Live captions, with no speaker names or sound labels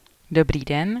Dobrý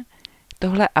den,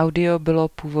 tohle audio bylo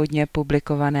původně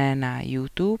publikované na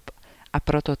YouTube a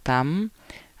proto tam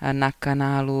na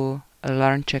kanálu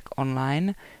LearnCheck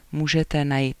Online můžete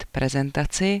najít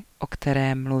prezentaci, o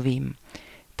které mluvím.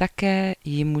 Také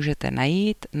ji můžete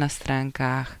najít na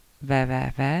stránkách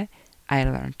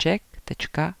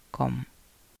www.ilearncheck.com.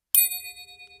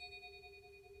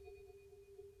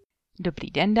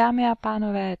 Dobrý den, dámy a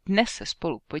pánové, dnes se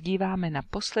spolu podíváme na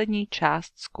poslední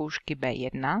část zkoušky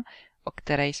B1, o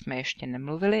které jsme ještě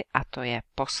nemluvili, a to je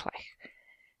poslech.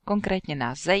 Konkrétně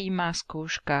nás zajímá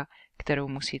zkouška, kterou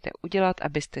musíte udělat,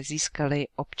 abyste získali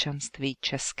občanství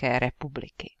České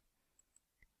republiky.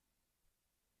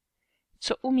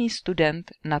 Co umí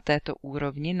student na této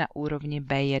úrovni, na úrovni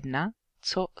B1,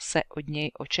 co se od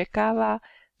něj očekává,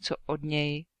 co od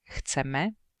něj chceme?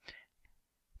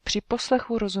 Při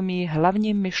poslechu rozumí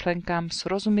hlavním myšlenkám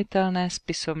srozumitelné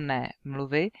spisovné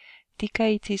mluvy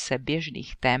týkající se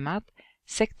běžných témat,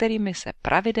 se kterými se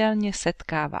pravidelně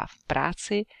setkává v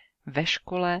práci, ve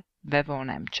škole, ve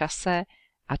volném čase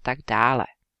a tak dále.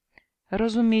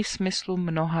 Rozumí smyslu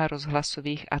mnoha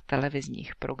rozhlasových a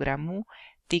televizních programů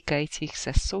týkajících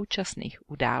se současných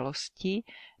událostí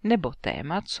nebo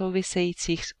témat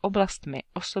souvisejících s oblastmi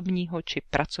osobního či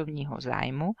pracovního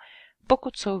zájmu,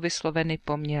 pokud jsou vysloveny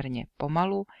poměrně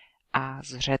pomalu a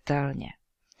zřetelně.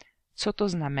 Co to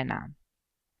znamená?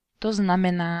 To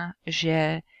znamená,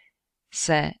 že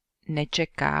se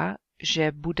nečeká,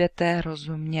 že budete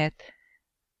rozumět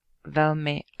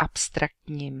velmi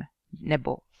abstraktním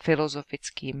nebo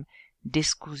filozofickým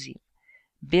diskuzím.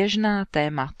 Běžná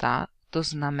témata, to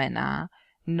znamená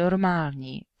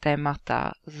normální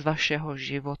témata z vašeho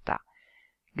života.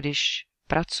 Když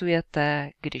pracujete,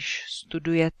 když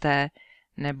studujete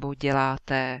nebo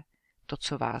děláte to,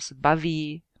 co vás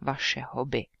baví, vaše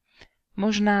hobby.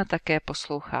 Možná také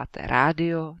posloucháte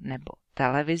rádio nebo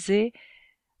televizi,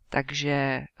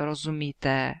 takže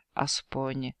rozumíte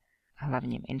aspoň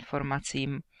hlavním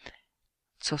informacím,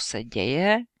 co se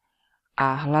děje,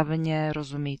 a hlavně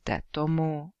rozumíte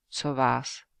tomu, co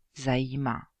vás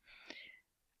zajímá.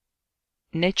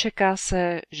 Nečeká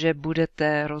se, že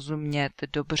budete rozumět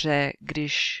dobře,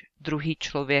 když druhý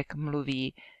člověk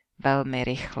mluví velmi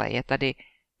rychle. Je tady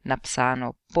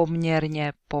napsáno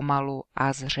poměrně, pomalu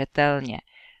a zřetelně.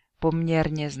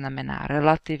 Poměrně znamená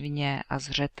relativně a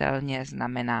zřetelně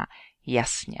znamená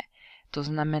jasně. To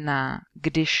znamená,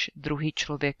 když druhý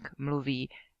člověk mluví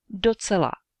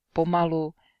docela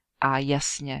pomalu a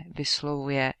jasně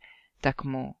vyslovuje, tak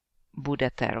mu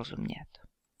budete rozumět.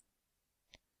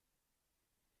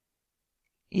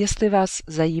 Jestli vás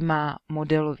zajímá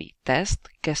modelový test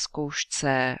ke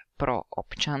zkoušce pro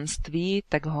občanství,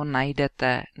 tak ho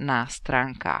najdete na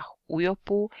stránkách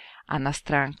UJOPu a na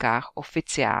stránkách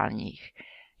oficiálních.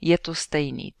 Je to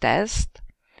stejný test,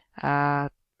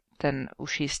 ten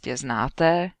už jistě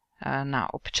znáte,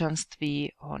 na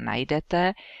občanství ho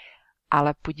najdete,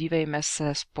 ale podívejme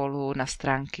se spolu na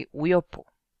stránky UJOPu.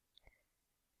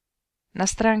 Na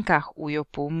stránkách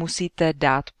UJOPu musíte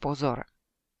dát pozor.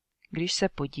 Když se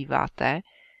podíváte,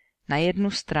 na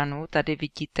jednu stranu tady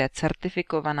vidíte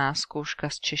certifikovaná zkouška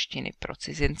z češtiny pro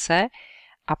cizince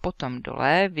a potom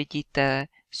dole vidíte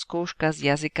zkouška z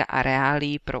jazyka a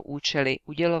reálií pro účely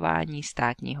udělování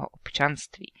státního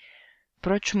občanství.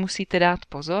 Proč musíte dát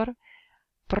pozor?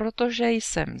 Protože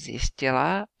jsem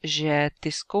zjistila, že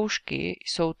ty zkoušky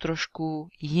jsou trošku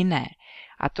jiné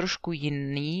a trošku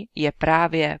jiný je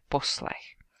právě poslech.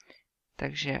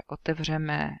 Takže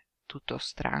otevřeme tuto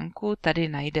stránku, tady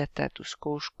najdete tu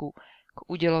zkoušku k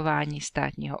udělování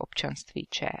státního občanství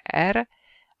ČR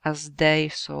a zde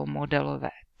jsou modelové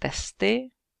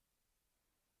testy.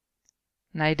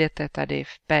 Najdete tady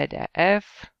v PDF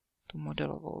tu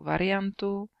modelovou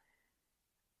variantu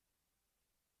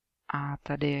a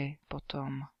tady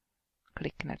potom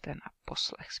kliknete na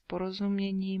poslech s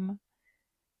porozuměním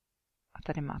a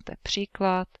tady máte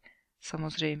příklad.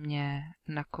 Samozřejmě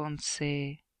na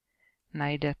konci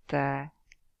najdete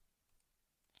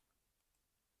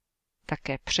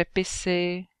také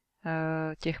přepisy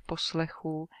těch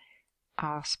poslechů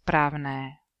a správné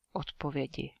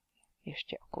odpovědi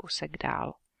ještě o kousek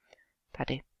dál.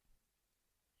 Tady.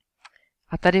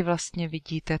 A tady vlastně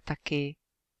vidíte taky,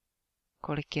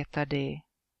 kolik je tady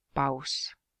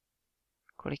pauz,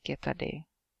 kolik je tady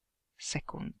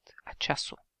sekund a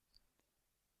času.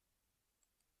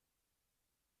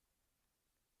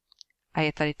 A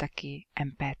je tady taky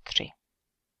MP3.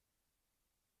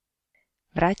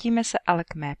 Vrátíme se ale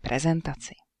k mé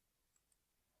prezentaci.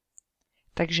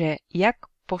 Takže jak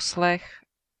poslech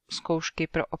zkoušky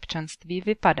pro občanství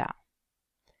vypadá?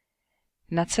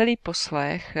 Na celý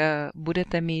poslech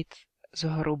budete mít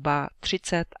zhruba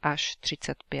 30 až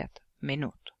 35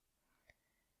 minut.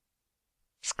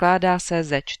 Skládá se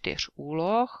ze 4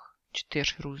 úloh,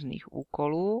 4 různých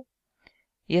úkolů.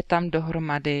 Je tam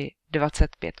dohromady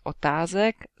 25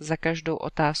 otázek. Za každou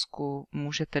otázku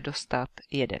můžete dostat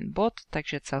 1 bod,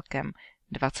 takže celkem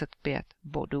 25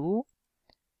 bodů.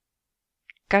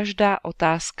 Každá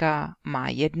otázka má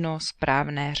jedno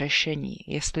správné řešení.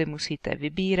 Jestli musíte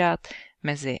vybírat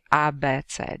mezi A, B,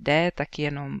 C, D, tak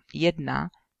jenom jedna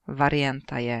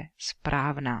varianta je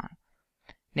správná.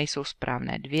 Nejsou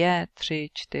správné 2, 3,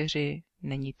 4,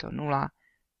 není to 0,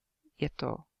 je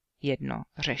to jedno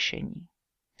řešení.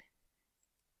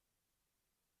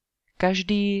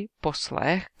 Každý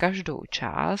poslech, každou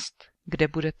část, kde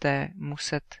budete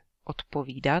muset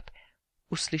odpovídat,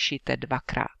 uslyšíte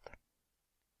 2krát.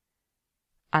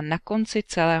 A na konci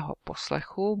celého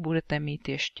poslechu budete mít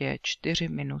ještě 4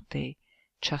 minuty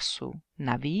času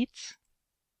navíc.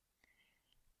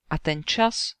 A ten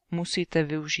čas musíte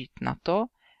využít na to,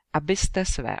 abyste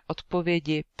své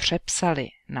odpovědi přepsali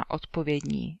na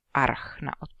odpovědní arch,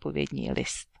 na odpovědní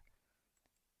list.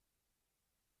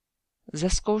 Ze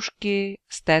zkoušky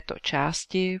z této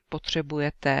části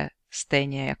potřebujete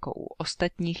stejně jako u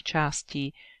ostatních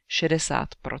částí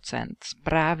 60%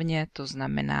 správně, to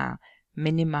znamená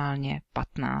minimálně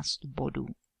 15 bodů.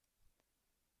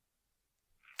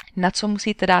 Na co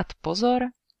musíte dát pozor?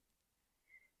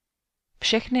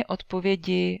 Všechny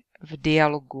odpovědi v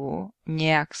dialogu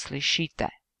nějak slyšíte,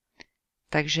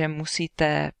 takže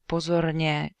musíte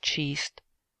pozorně číst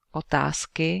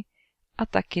otázky a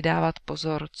taky dávat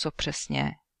pozor, co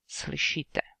přesně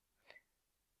slyšíte.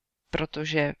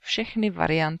 Protože všechny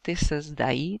varianty se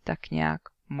zdají tak nějak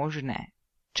možné,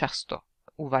 často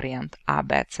u variant A,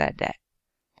 B, C, D.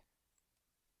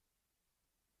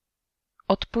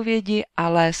 Odpovědi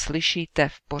ale slyšíte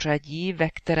v pořadí, ve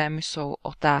kterém jsou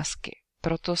otázky.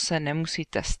 Proto se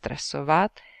nemusíte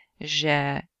stresovat,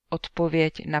 že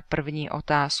odpověď na první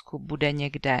otázku bude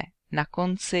někde na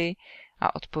konci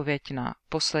a odpověď na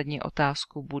poslední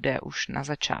otázku bude už na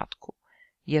začátku.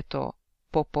 Je to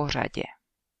po pořadě.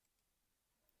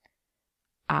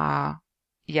 A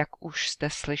jak už jste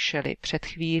slyšeli před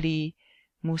chvílí,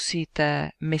 musíte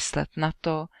myslet na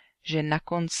to, že na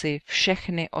konci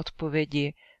všechny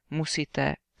odpovědi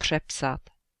musíte přepsat.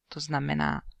 To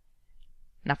znamená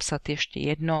napsat ještě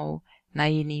jednou na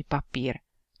jiný papír.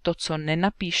 To, co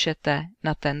nenapíšete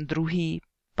na ten druhý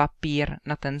papír,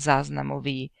 na ten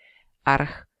záznamový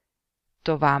arch,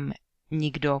 to vám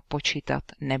nikdo počítat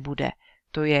nebude.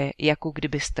 To je, jako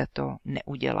kdybyste to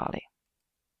neudělali.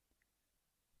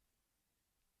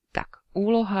 Tak,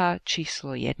 úloha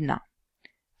číslo 1.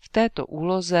 V této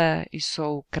úloze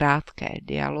jsou krátké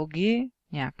dialogy,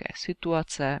 nějaké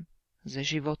situace ze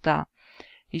života.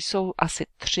 Jsou asi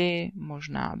 3,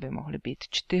 možná by mohly být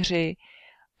 4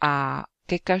 a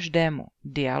ke každému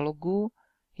dialogu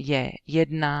je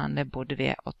 1 nebo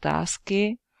 2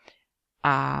 otázky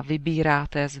a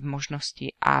vybíráte z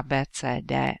možností A, B, C,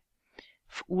 D.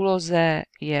 V úloze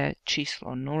je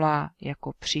číslo 0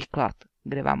 jako příklad,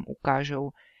 kde vám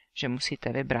ukážou, že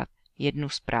musíte vybrat jednu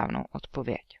správnou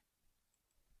odpověď.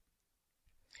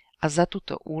 A za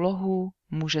tuto úlohu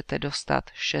můžete dostat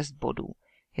 6 bodů.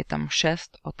 Je tam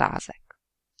 6 otázek.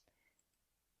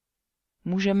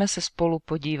 Můžeme se spolu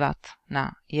podívat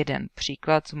na jeden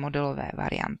příklad z modelové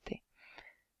varianty.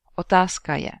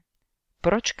 Otázka je,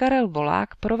 proč Karel volá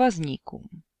k provazníkům?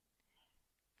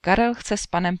 Karel chce s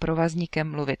panem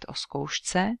provazníkem mluvit o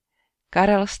zkoušce,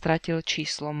 Karel ztratil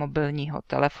číslo mobilního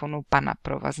telefonu pana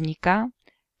provazníka,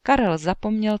 Karel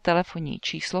zapomněl telefonní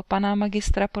číslo pana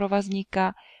magistra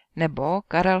provazníka, nebo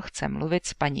Karel chce mluvit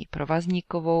s paní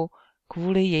provazníkovou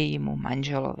kvůli jejímu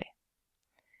manželovi.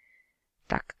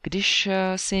 Tak když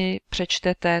si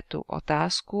přečtete tu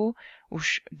otázku,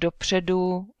 už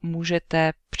dopředu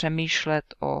můžete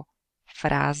přemýšlet o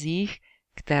frázích,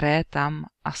 které tam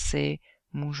asi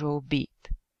můžou být.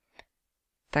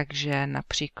 Takže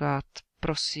například,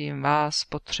 prosím vás,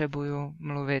 potřebuju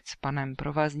mluvit s panem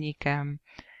provazníkem,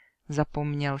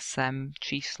 zapomněl jsem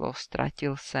číslo,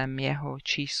 ztratil jsem jeho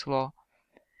číslo,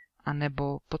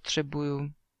 anebo potřebuju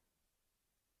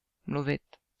mluvit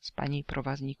s paní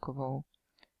provazníkovou.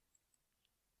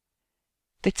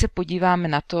 Teď se podíváme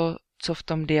na to, co v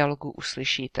tom dialogu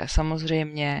uslyšíte.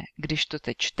 Samozřejmě, když to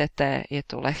teď čtete, je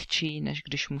to lehčí, než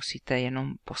když musíte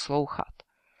jenom poslouchat.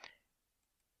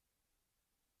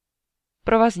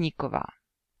 Provazníková.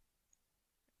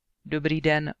 Dobrý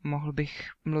den, mohl bych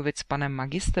mluvit s panem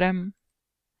magistrem?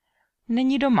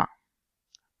 Není doma.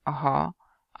 Aha,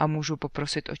 a můžu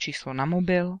poprosit o číslo na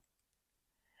mobil?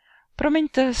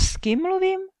 Promiňte, s kým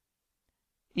mluvím?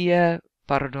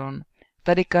 Pardon,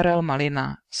 Tady Karel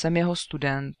Malina, jsem jeho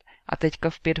student a teďka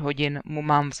v 5 hodin mu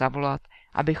mám zavolat,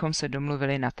 abychom se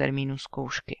domluvili na termínu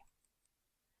zkoušky.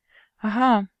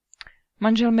 Aha,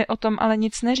 manžel mi o tom ale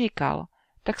nic neříkal,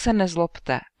 tak se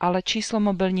nezlobte, ale číslo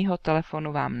mobilního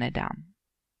telefonu vám nedám.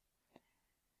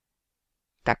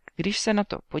 Tak když se na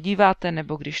to podíváte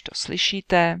nebo když to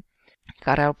slyšíte,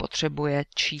 Karel potřebuje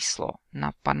číslo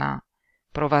na pana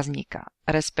provazníka,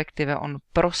 respektive on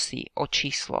prosí o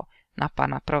číslo na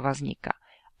pana provazníka,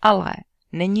 ale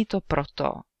není to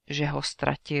proto, že ho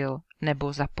ztratil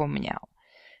nebo zapomněl.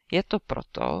 Je to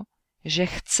proto, že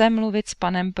chce mluvit s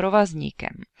panem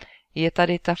provazníkem. Je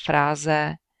tady ta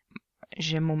fráze,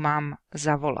 že mu mám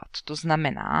zavolat. To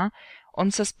znamená,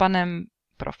 on se s panem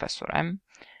profesorem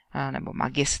nebo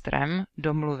magistrem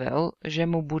domluvil, že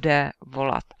mu bude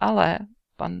volat, ale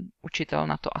pan učitel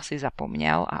na to asi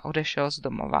zapomněl a odešel z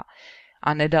domova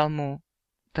a nedal mu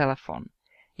telefon,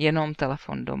 jenom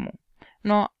telefon domů.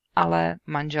 No, ale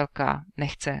manželka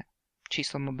nechce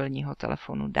číslo mobilního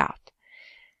telefonu dát.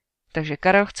 Takže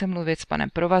Karel chce mluvit s panem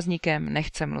provazníkem,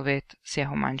 nechce mluvit s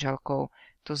jeho manželkou,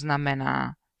 to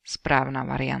znamená, správná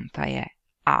varianta je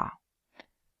A.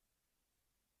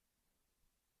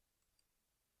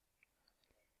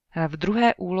 V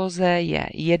druhé úloze je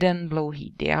jeden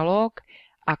dlouhý dialog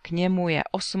a k němu je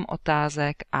 8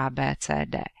 otázek A, B, C,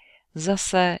 D.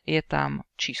 Zase je tam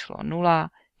číslo 0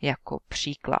 jako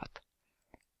příklad.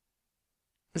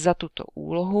 Za tuto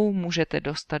úlohu můžete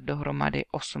dostat dohromady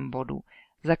 8 bodů.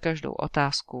 Za každou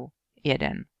otázku 1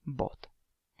 bod.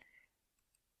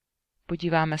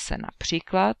 Podíváme se na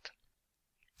příklad.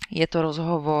 Je to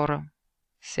rozhovor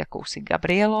s jakousi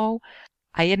Gabrielou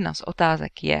a jedna z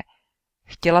otázek je: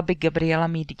 chtěla by Gabriela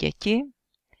mít děti?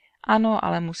 Ano,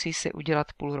 ale musí si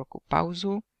udělat půl roku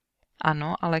pauzu.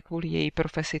 Ano, ale kvůli její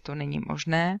profesi to není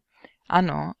možné.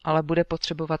 Ano, ale bude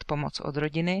potřebovat pomoc od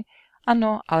rodiny.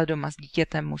 Ano, ale doma s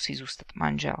dítětem musí zůstat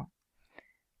manžel.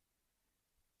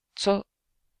 Co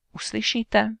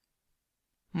uslyšíte?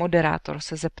 Moderátor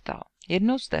se zeptal.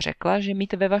 Jednou jste řekla, že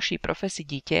mít ve vaší profesi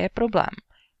dítě je problém.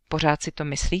 Pořád si to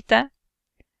myslíte?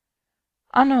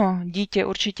 Ano, dítě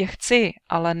určitě chci,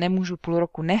 ale nemůžu půl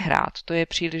roku nehrát, to je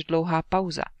příliš dlouhá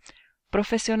pauza.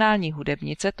 Profesionální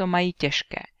hudebnice to mají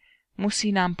těžké.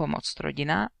 Musí nám pomoct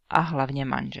rodina a hlavně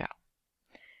manžel.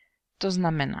 To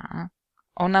znamená,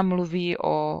 ona mluví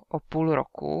o půl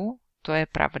roku, to je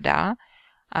pravda,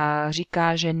 a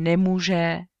říká, že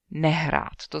nemůže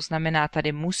nehrát. To znamená,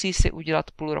 tady musí si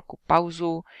udělat půl roku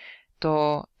pauzu,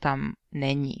 to tam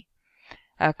není.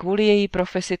 A kvůli její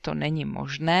profesi to není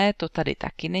možné, to tady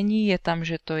taky není, je tam,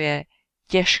 že to je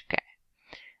těžké.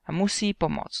 A musí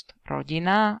pomoct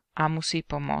rodina a musí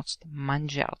pomoct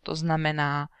manžel. To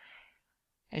znamená,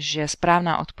 že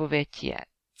správná odpověď je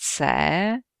C,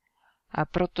 a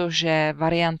protože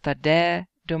varianta D,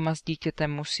 doma s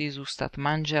dítětem musí zůstat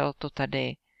manžel, to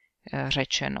tady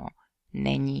řečeno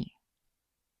není.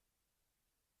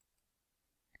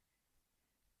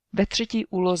 Ve třetí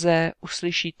úloze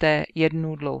uslyšíte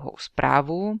jednu dlouhou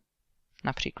zprávu,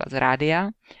 například z rádia,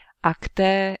 a k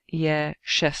té je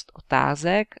 6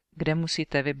 otázek, kde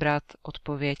musíte vybrat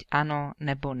odpověď ano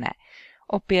nebo ne.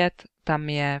 Opět tam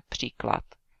je příklad.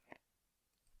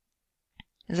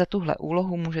 Za tuhle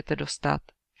úlohu můžete dostat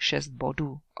 6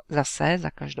 bodů. Zase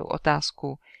za každou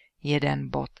otázku 1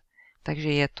 bod. Takže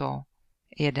je to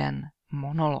jeden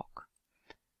monolog.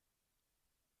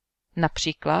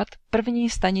 Například první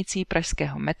stanicí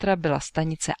pražského metra byla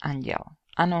stanice Anděl.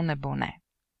 Ano nebo ne?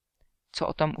 Co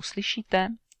o tom uslyšíte?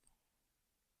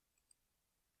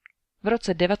 V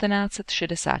roce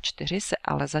 1964 se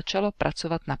ale začalo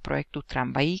pracovat na projektu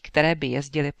tramvají, které by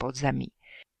jezdily pod zemí.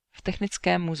 V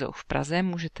Technickém muzeu v Praze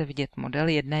můžete vidět model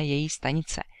jedné její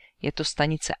stanice. Je to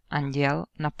stanice Anděl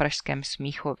na pražském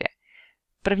Smíchově.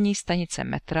 První stanice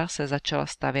metra se začala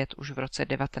stavět už v roce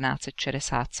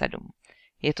 1967.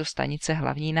 Je to stanice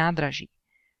hlavní nádraží.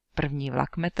 První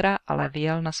vlak metra ale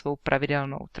vyjel na svou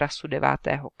pravidelnou trasu 9.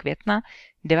 května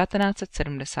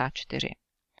 1974.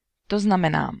 To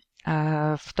znamená,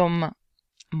 v tom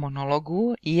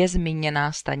monologu je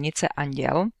zmíněná stanice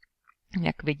Anděl,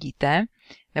 jak vidíte,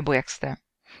 nebo jak jste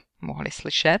mohli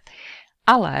slyšet,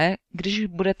 ale když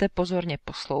budete pozorně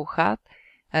poslouchat,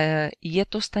 je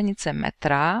to stanice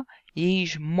metra,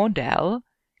 jejíž model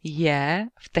je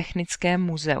v Technickém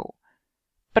muzeu.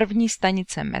 První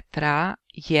stanice metra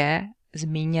je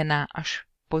zmíněna až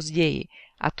později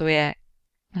a to je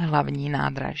hlavní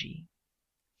nádraží.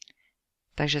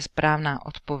 Takže správná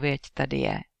odpověď tady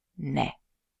je ne.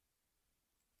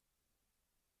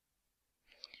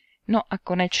 No a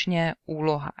konečně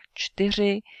úloha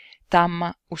 4.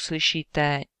 Tam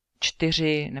uslyšíte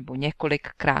 4 nebo několik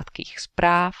krátkých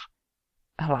zpráv,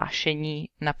 hlášení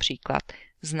například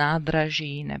z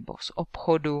nádraží nebo z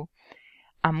obchodu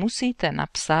a musíte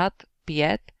napsat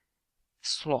 5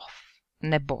 slov,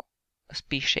 nebo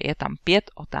spíše je tam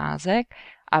 5 otázek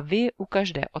a vy u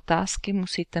každé otázky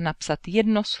musíte napsat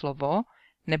jedno slovo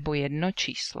nebo jedno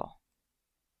číslo.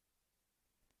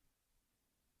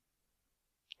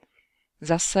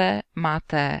 Zase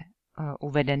máte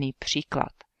uvedený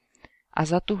příklad. A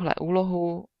za tuhle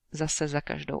úlohu zase za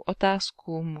každou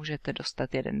otázku můžete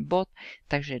dostat 1 bod,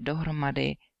 takže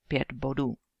dohromady 5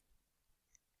 bodů.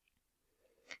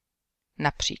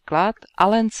 Například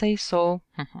Alence jsou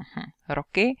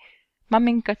roky,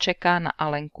 maminka čeká na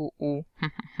Alenku u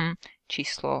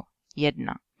číslo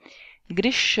 1.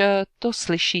 Když to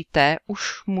slyšíte,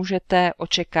 už můžete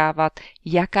očekávat,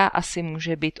 jaká asi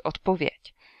může být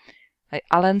odpověď.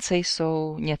 Alence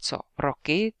jsou něco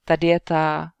roky, tady je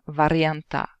ta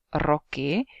varianta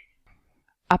roky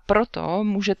a proto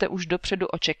můžete už dopředu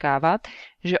očekávat,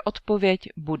 že odpověď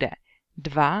bude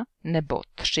 2 nebo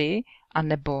 3 a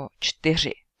nebo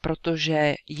 4,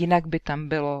 protože jinak by tam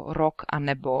bylo rok a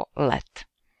nebo let.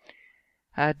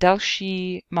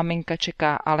 Další maminka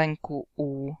čeká Alenku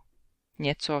u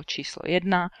něco číslo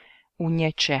 1, u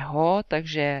něčeho,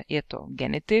 takže je to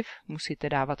genitiv, musíte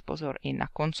dávat pozor i na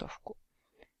koncovku.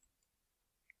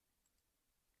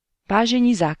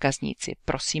 Vážení zákazníci,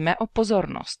 prosíme o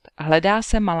pozornost. Hledá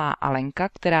se malá Alenka,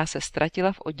 která se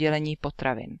ztratila v oddělení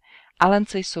potravin.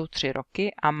 Alence jsou 3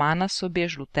 roky a má na sobě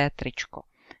žluté tričko.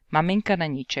 Maminka na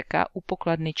ní čeká u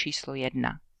pokladny číslo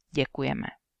 1. Děkujeme.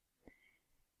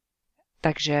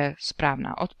 Takže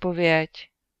správná odpověď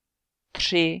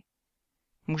 3.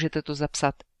 Můžete to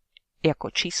zapsat jako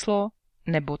číslo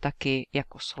nebo taky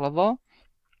jako slovo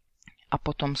a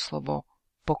potom slovo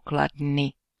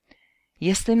pokladny.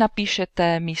 Jestli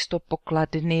napíšete místo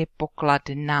pokladny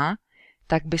pokladna,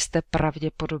 tak byste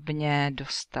pravděpodobně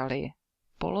dostali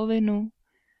polovinu.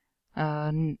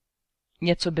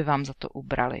 Něco by vám za to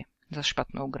ubrali, za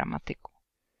špatnou gramatiku.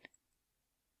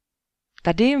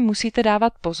 Tady musíte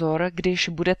dávat pozor, když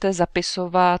budete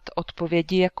zapisovat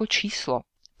odpovědi jako číslo,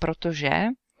 protože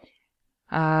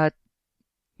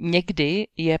někdy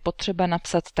je potřeba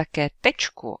napsat také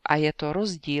tečku a je to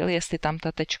rozdíl, jestli tam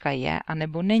ta tečka je a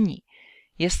nebo není.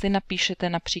 Jestli napíšete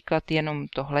například jenom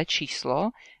tohle číslo,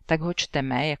 tak ho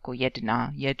čteme jako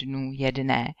 1,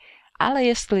 1, ale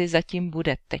jestli zatím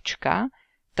bude tečka,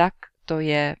 tak to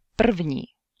je první.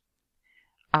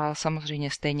 A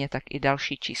samozřejmě stejně tak i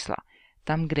další čísla.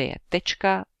 Tam, kde je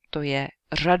tečka, to je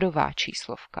řadová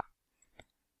číslovka.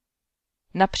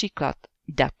 Například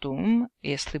datum,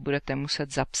 jestli budete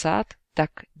muset zapsat, tak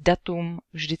datum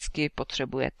vždycky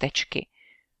potřebuje tečky.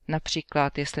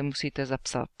 Například, jestli musíte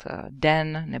zapsat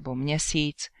den nebo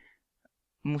měsíc,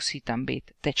 musí tam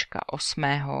být tečka 8.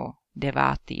 9.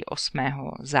 8.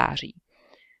 září.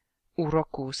 U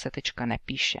roku se tečka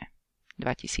nepíše.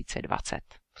 2020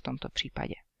 v tomto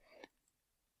případě.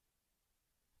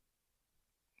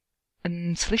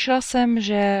 Slyšela jsem,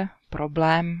 že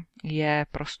problém je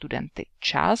pro studenty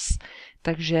čas,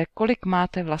 takže kolik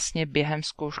máte vlastně během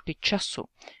zkoušky času?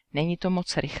 Není to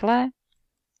moc rychlé?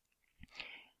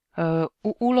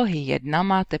 U úlohy 1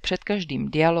 máte před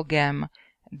každým dialogem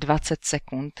 20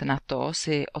 sekund na to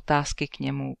si otázky k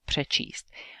němu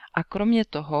přečíst. A kromě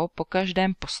toho po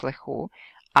každém poslechu,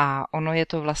 a ono je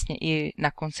to vlastně i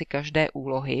na konci každé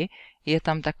úlohy, je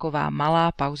tam taková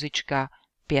malá pauzička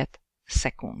 5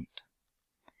 sekund.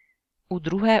 U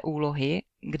druhé úlohy,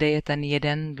 kde je ten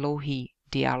jeden dlouhý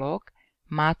dialog,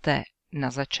 máte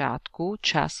na začátku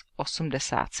čas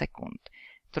 80 sekund,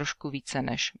 trošku více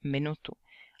než minutu.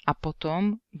 A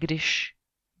potom, když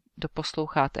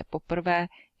doposloucháte poprvé,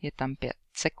 je tam 5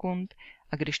 sekund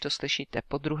a když to slyšíte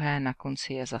podruhé, na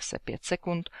konci je zase 5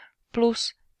 sekund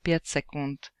plus 5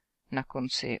 sekund na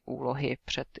konci úlohy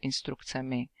před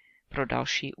instrukcemi pro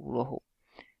další úlohu.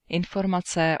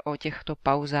 Informace o těchto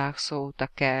pauzách jsou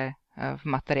také v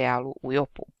materiálu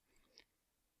UJOPu.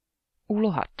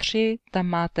 Úloha 3, tam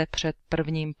máte před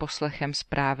prvním poslechem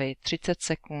zprávy 30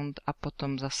 sekund a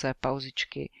potom zase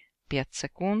pauzičky 5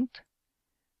 sekund.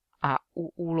 A u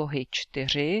úlohy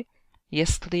 4,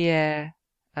 jestli je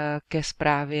ke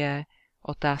zprávě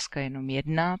otázka jenom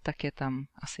 1, tak je tam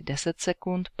asi 10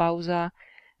 sekund pauza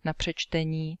na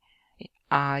přečtení.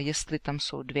 A jestli tam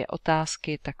jsou 2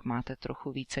 otázky, tak máte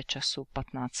trochu více času,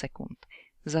 15 sekund.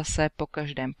 Zase po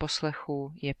každém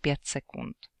poslechu je 5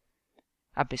 sekund,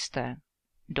 abyste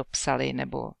dopsali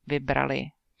nebo vybrali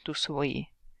tu svoji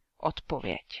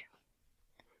odpověď.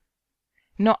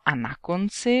 No a na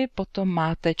konci potom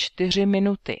máte 4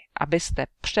 minuty, abyste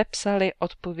přepsali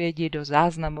odpovědi do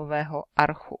záznamového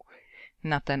archu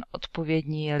na ten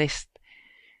odpovědní list.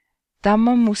 Tam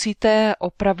musíte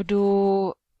opravdu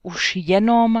už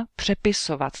jenom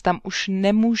přepisovat, tam už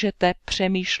nemůžete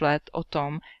přemýšlet o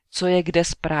tom, co je kde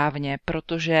správně,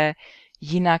 protože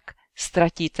jinak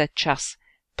ztratíte čas.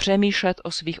 Přemýšlet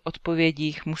o svých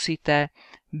odpovědích musíte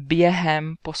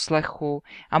během poslechu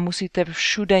a musíte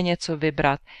všude něco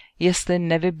vybrat. Jestli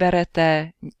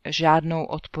nevyberete žádnou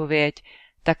odpověď,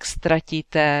 tak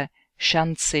ztratíte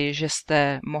šanci, že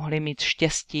jste mohli mít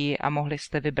štěstí a mohli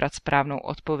jste vybrat správnou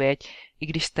odpověď, i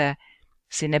když jste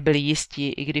si nebyli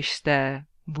jistí, i když jste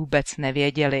vůbec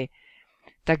nevěděli.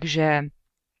 Takže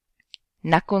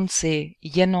na konci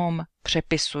jenom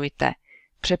přepisujte.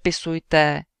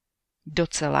 Přepisujte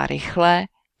docela rychle,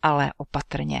 ale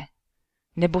opatrně.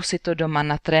 Nebo si to doma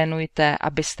natrénujte,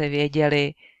 abyste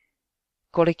věděli,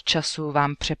 kolik času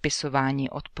vám přepisování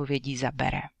odpovědí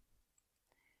zabere.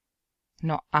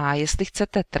 No a jestli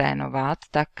chcete trénovat,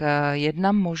 tak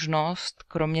jedna možnost,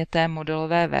 kromě té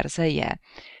modelové verze, je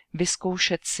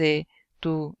vyzkoušet si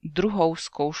tu druhou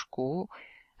zkoušku,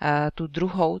 tu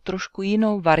druhou, trošku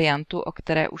jinou variantu, o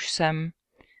které už jsem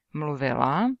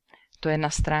mluvila. To je na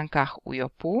stránkách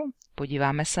UJOPu,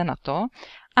 podíváme se na to,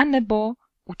 anebo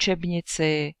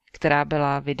učebnici, která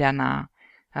byla vydaná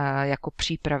jako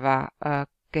příprava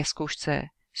ke zkoušce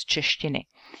z češtiny.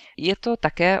 Je to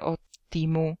také od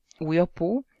týmu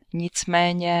UJOPu,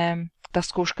 nicméně ta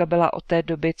zkouška byla od té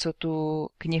doby, co tu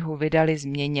knihu vydali,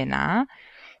 změněná,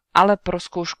 ale pro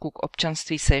zkoušku k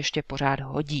občanství se ještě pořád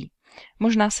hodí.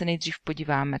 Možná se nejdřív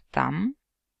podíváme tam.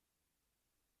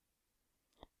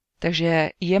 Takže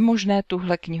je možné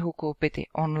tuhle knihu koupit i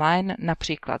online,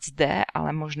 například zde,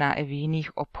 ale možná i v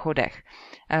jiných obchodech.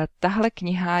 Tahle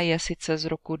kniha je sice z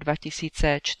roku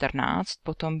 2014,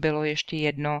 potom bylo ještě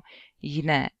jedno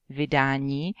jiné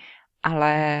vydání,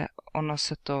 ale ono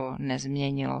se to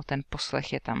nezměnilo, ten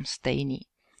poslech je tam stejný.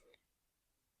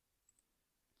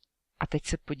 A teď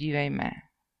se podívejme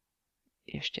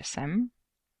ještě sem.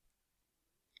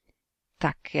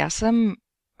 Tak, já jsem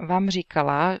vám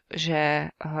říkala, že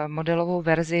modelovou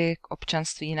verzi k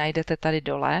občanství najdete tady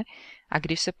dole a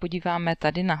když se podíváme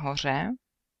tady nahoře,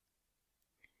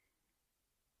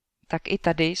 tak i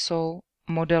tady jsou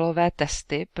modelové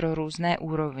testy pro různé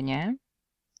úrovně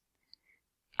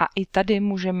a i tady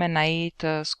můžeme najít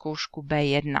zkoušku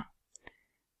B1.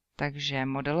 Takže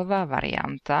modelová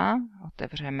varianta,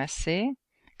 otevřeme si,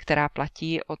 která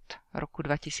platí od roku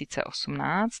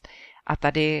 2018 a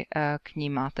tady k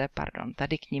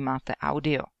ní máte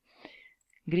audio.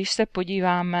 Když se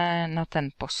podíváme na ten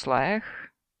poslech,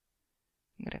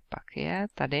 kde pak je,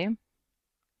 tady,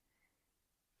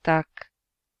 tak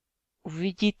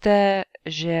uvidíte,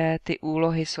 že ty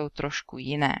úlohy jsou trošku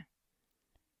jiné.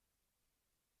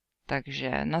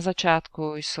 Takže na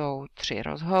začátku jsou 3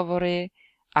 rozhovory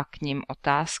a k nim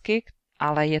otázky,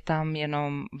 ale je tam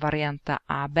jenom varianta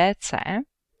ABC.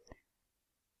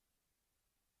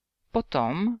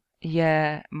 Potom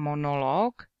je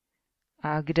monolog,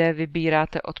 kde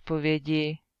vybíráte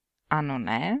odpovědi ano,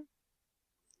 ne.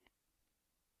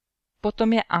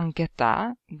 Potom je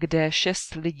anketa, kde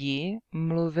 6 lidí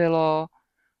mluvilo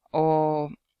o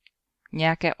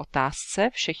nějaké otázce,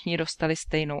 všichni dostali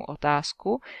stejnou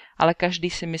otázku, ale každý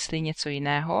si myslí něco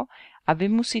jiného a vy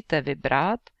musíte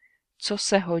vybrat, co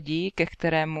se hodí ke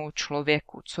kterému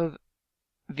člověku, co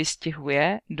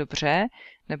vystihuje dobře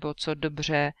nebo co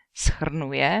dobře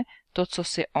shrnuje to, co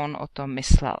si on o tom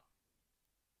myslel.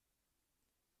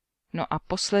 No a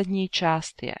poslední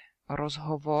část je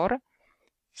rozhovor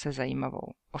se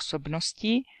zajímavou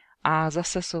osobností a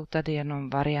zase jsou tady jenom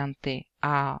varianty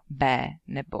A, B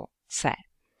nebo C.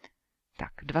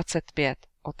 Tak 25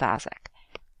 otázek.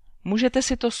 Můžete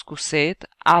si to zkusit,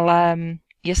 ale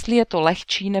jestli je to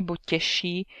lehčí nebo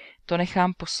těžší, to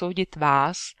nechám posoudit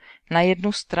vás. Na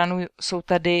jednu stranu jsou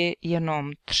tady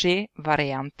jenom 3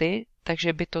 varianty,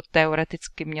 takže by to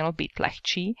teoreticky mělo být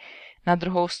lehčí. Na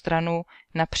druhou stranu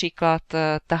například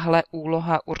tahle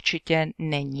úloha určitě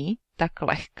není tak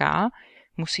lehká.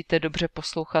 Musíte dobře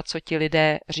poslouchat, co ti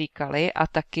lidé říkali a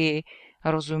taky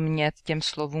rozumět těm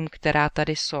slovům, která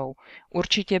tady jsou.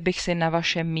 Určitě bych si na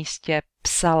vašem místě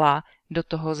psala do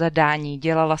toho zadání,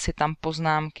 dělala si tam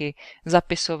poznámky,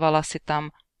 zapisovala si tam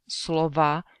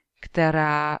slova,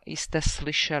 která jste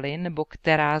slyšeli nebo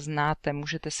která znáte.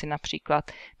 Můžete si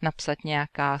například napsat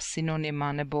nějaká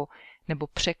synonyma nebo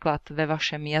překlad ve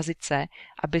vašem jazyce,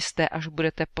 abyste, až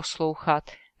budete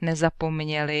poslouchat,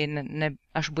 nezapomněli,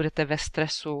 až budete ve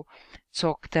stresu,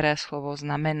 co které slovo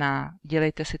znamená.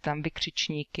 Dělejte si tam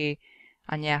vykřičníky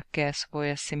a nějaké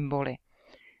svoje symboly.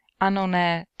 Ano,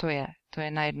 ne, to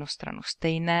je na jednu stranu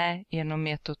stejné, jenom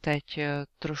je to teď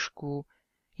trošku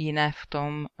jiné v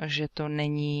tom, že to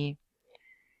není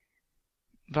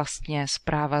vlastně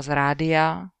zpráva z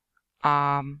rádia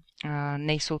a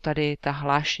nejsou tady ta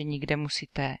hlášení, kde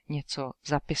musíte něco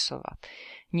zapisovat.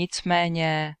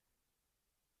 Nicméně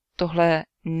tohle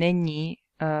není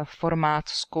formát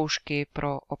zkoušky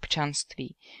pro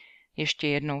občanství. Ještě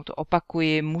jednou to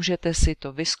opakuji, můžete si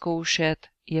to vyzkoušet,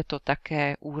 je to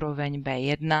také úroveň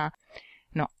B1.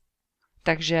 No,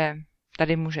 takže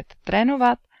tady můžete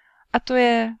trénovat a to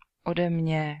je ode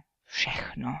mě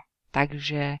všechno.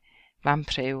 Takže vám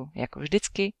přeju jako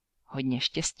vždycky hodně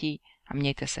štěstí a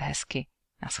mějte se hezky.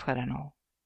 Naschledanou.